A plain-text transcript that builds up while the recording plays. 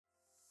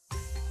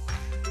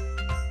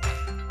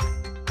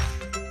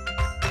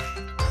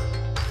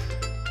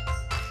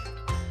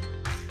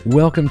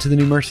Welcome to the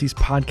New Mercies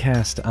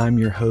Podcast. I'm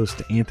your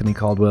host, Anthony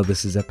Caldwell.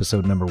 This is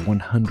episode number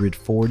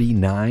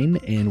 149,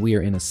 and we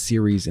are in a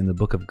series in the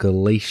book of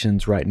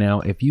Galatians right now.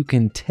 If you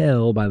can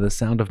tell by the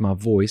sound of my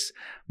voice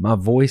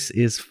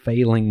is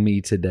failing me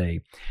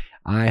today.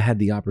 I had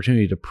the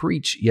opportunity to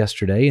preach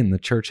yesterday, and the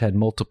church had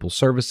multiple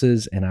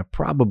services, and I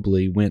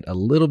probably went a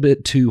little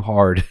bit too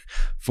hard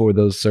for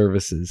those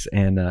services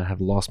and have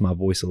lost my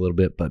voice a little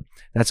bit, but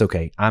that's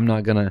okay. I'm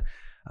not going to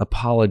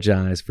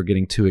apologize for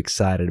getting too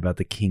excited about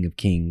the King of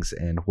Kings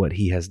and what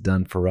he has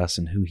done for us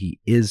and who he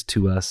is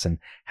to us and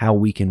how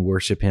we can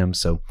worship him.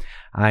 So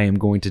I am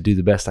going to do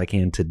the best I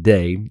can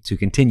today to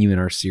continue in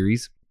our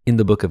series in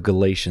the book of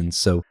Galatians.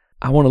 So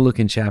I want to look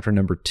in chapter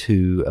number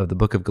 2 of the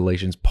book of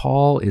Galatians.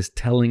 Paul is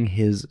telling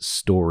his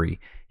story.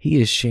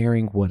 He is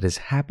sharing what has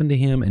happened to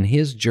him and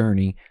his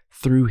journey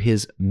through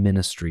his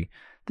ministry.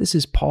 This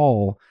is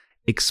Paul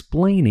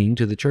explaining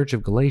to the church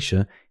of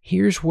Galatia,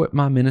 here's what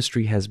my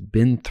ministry has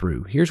been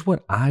through. Here's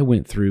what I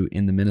went through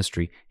in the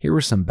ministry. Here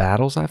were some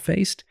battles I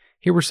faced.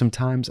 Here were some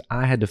times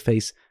I had to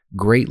face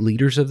great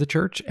leaders of the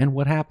church and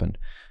what happened.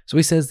 So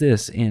he says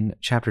this in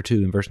chapter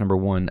 2 in verse number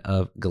 1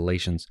 of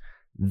Galatians.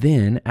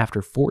 Then,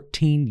 after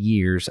 14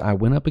 years, I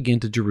went up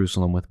again to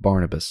Jerusalem with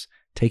Barnabas,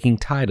 taking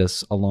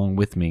Titus along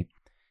with me.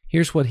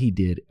 Here's what he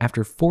did.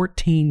 After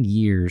 14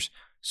 years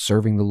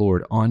serving the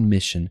Lord on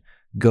mission,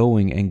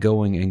 going and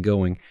going and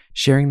going,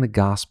 sharing the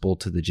gospel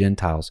to the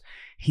Gentiles,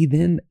 he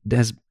then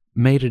has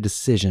made a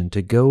decision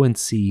to go and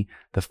see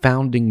the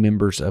founding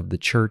members of the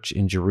church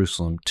in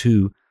Jerusalem,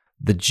 to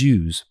the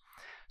Jews.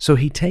 So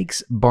he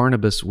takes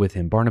Barnabas with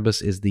him.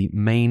 Barnabas is the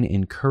main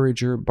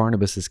encourager.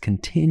 Barnabas is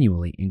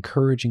continually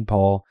encouraging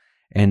Paul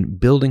and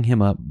building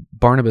him up.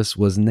 Barnabas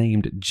was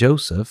named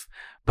Joseph,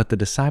 but the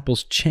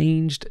disciples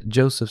changed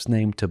Joseph's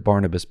name to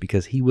Barnabas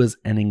because he was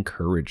an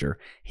encourager.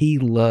 He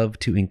loved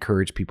to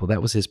encourage people.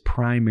 That was his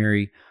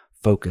primary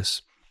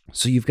focus.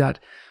 So you've got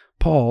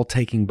Paul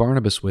taking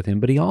Barnabas with him,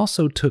 but he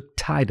also took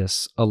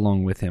Titus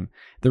along with him.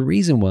 The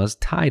reason was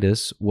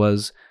Titus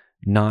was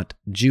not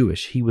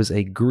Jewish. He was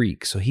a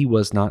Greek, so he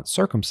was not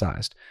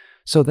circumcised.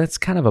 So that's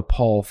kind of a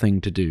Paul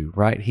thing to do,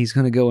 right? He's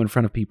going to go in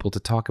front of people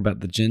to talk about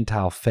the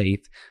Gentile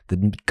faith,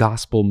 the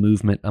gospel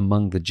movement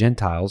among the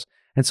Gentiles.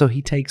 And so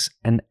he takes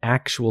an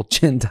actual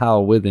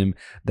Gentile with him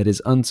that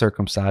is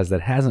uncircumcised,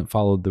 that hasn't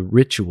followed the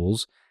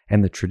rituals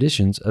and the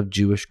traditions of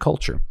Jewish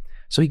culture.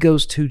 So he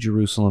goes to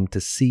Jerusalem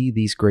to see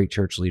these great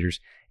church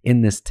leaders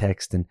in this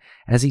text. And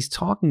as he's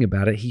talking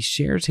about it, he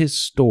shares his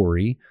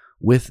story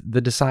with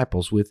the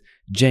disciples, with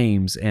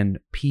James and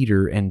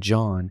Peter and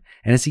John.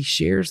 And as he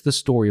shares the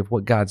story of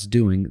what God's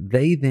doing,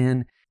 they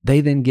then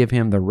give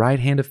him the right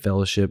hand of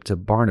fellowship to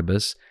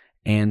Barnabas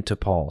and to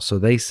Paul. So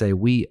they say,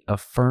 we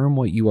affirm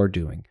what you are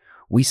doing.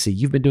 We see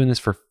you've been doing this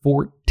for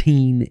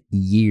 14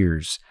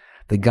 years.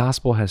 The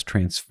gospel has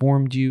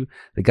transformed you.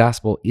 The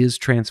gospel is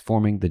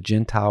transforming the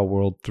Gentile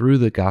world through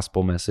the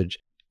gospel message.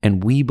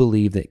 And we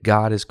believe that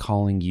God is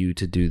calling you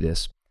to do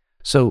this.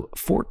 So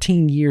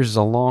 14 years is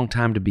a long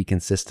time to be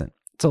consistent.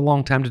 It's a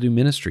long time to do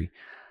ministry.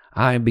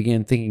 I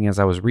began thinking as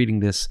I was reading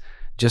this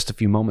just a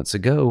few moments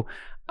ago,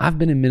 I've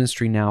been in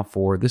ministry now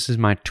this is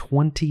my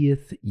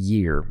 20th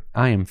year.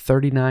 I am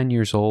 39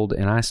 years old,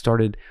 and I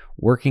started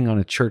working on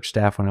a church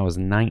staff when I was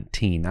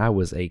 19. I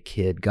was a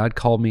kid. God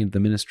called me into the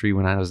ministry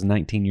when I was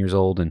 19 years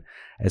old, and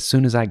as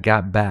soon as I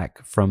got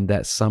back from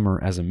that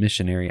summer as a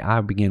missionary, I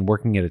began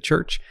working at a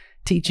church,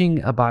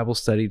 teaching a Bible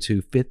study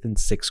to 5th and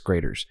 6th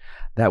graders.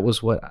 That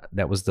was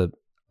the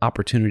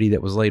opportunity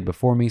that was laid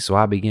before me, so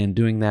I began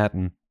doing that,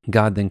 and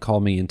God then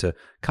called me into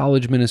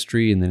college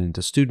ministry and then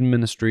into student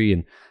ministry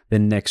and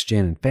then next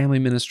gen and family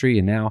ministry,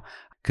 and now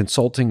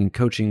consulting and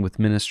coaching with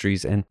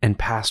ministries and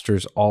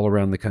pastors all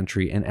around the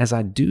country. And as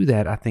I do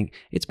that, I think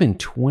it's been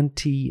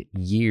 20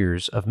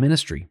 years of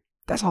ministry.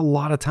 That's a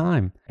lot of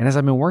time. And as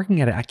I've been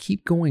working at it, I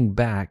keep going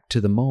back to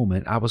the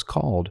moment I was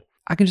called.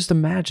 I can just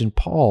imagine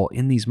Paul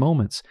in these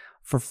moments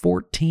for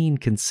 14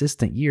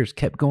 consistent years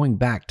kept going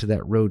back to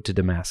that road to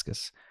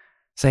Damascus,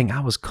 saying,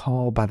 I was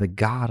called by the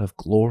God of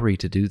glory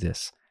to do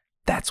this.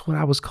 That's what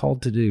I was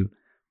called to do.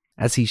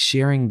 As he's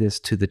sharing this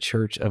to the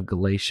church of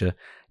Galatia,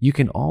 you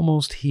can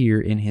almost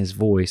hear in his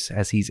voice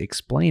as he's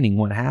explaining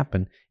what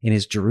happened in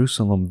his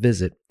Jerusalem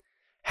visit,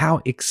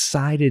 how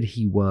excited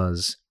he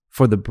was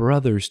for the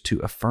brothers to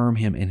affirm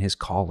him in his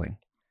calling.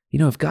 You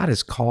know, if God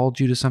has called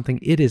you to something,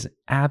 it is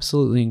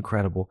absolutely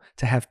incredible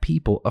to have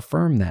people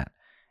affirm that.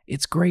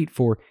 It's great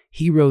for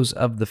heroes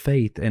of the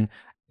faith, and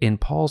in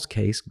Paul's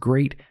case,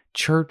 great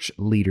church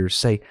leaders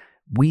say,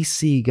 we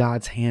see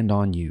God's hand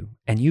on you,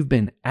 and you've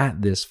been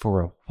at this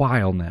for a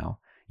while now.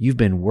 You've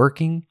been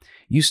working.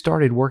 You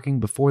started working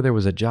before there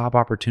was a job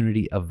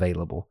opportunity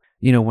available.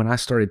 You know, when I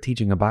started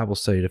teaching a Bible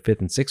study to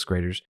 5th and 6th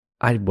graders,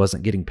 I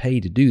wasn't getting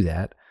paid to do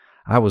that.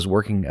 I was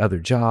working other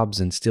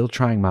jobs and still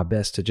trying my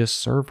best to just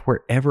serve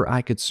wherever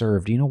I could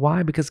serve. Do you know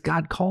why? Because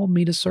God called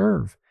me to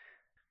serve.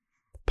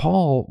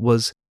 Paul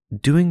was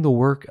doing the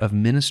work of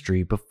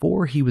ministry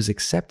before he was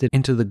accepted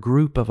into the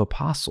group of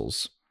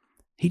apostles.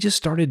 He just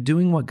started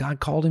doing what God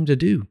called him to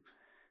do.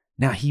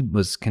 Now, he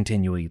was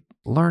continually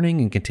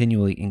learning and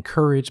continually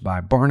encouraged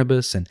by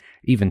Barnabas and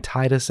even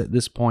Titus at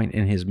this point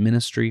in his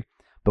ministry.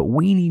 But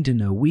we need to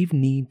know, we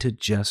need to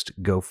just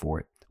go for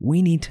it.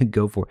 We need to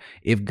go for it.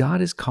 If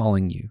God is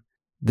calling you,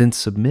 then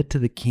submit to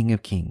the King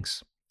of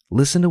Kings.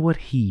 Listen to what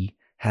he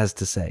has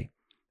to say,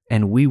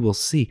 and we will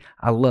see.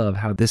 I love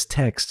how this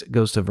text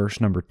goes to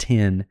verse number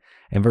 10,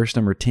 and verse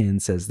number 10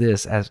 says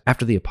this: as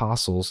after the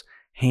apostles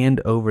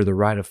hand over the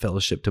right of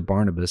fellowship to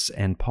Barnabas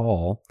and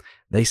Paul,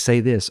 they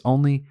say this: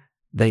 only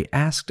they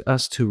asked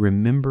us to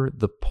remember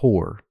the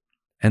poor.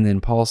 And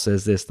then Paul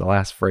says this, the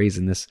last phrase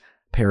in this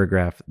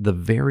paragraph: the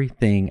very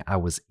thing I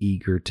was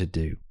eager to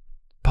do.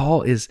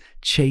 Paul is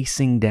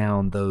chasing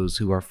down those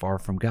who are far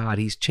from God.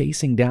 He's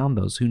chasing down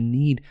those who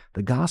need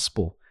the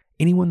gospel.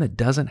 Anyone that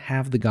doesn't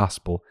have the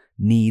gospel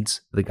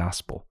needs the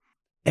gospel.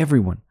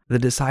 Everyone. The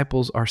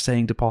disciples are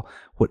saying to Paul,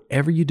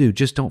 whatever you do,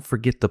 just don't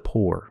forget the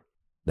poor.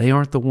 They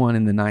aren't the one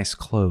in the nice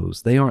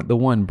clothes. They aren't the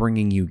one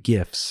bringing you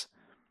gifts.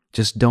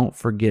 Just don't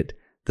forget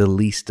the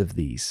least of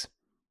these.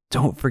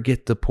 Don't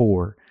forget the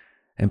poor.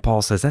 And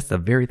Paul says, that's the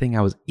very thing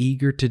I was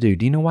eager to do.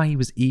 Do you know why he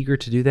was eager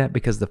to do that?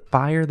 Because the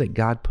fire that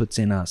God puts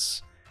in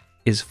us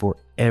is for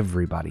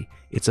everybody.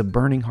 It's a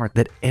burning heart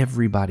that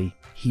everybody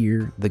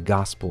hear the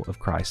gospel of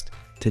Christ.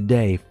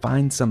 Today,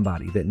 find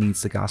somebody that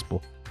needs the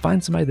gospel.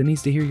 Find somebody that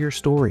needs to hear your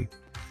story.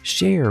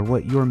 Share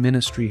what your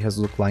ministry has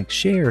looked like.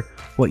 Share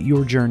what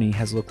your journey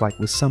has looked like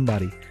with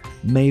somebody.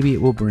 Maybe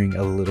it will bring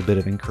a little bit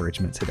of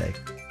encouragement today.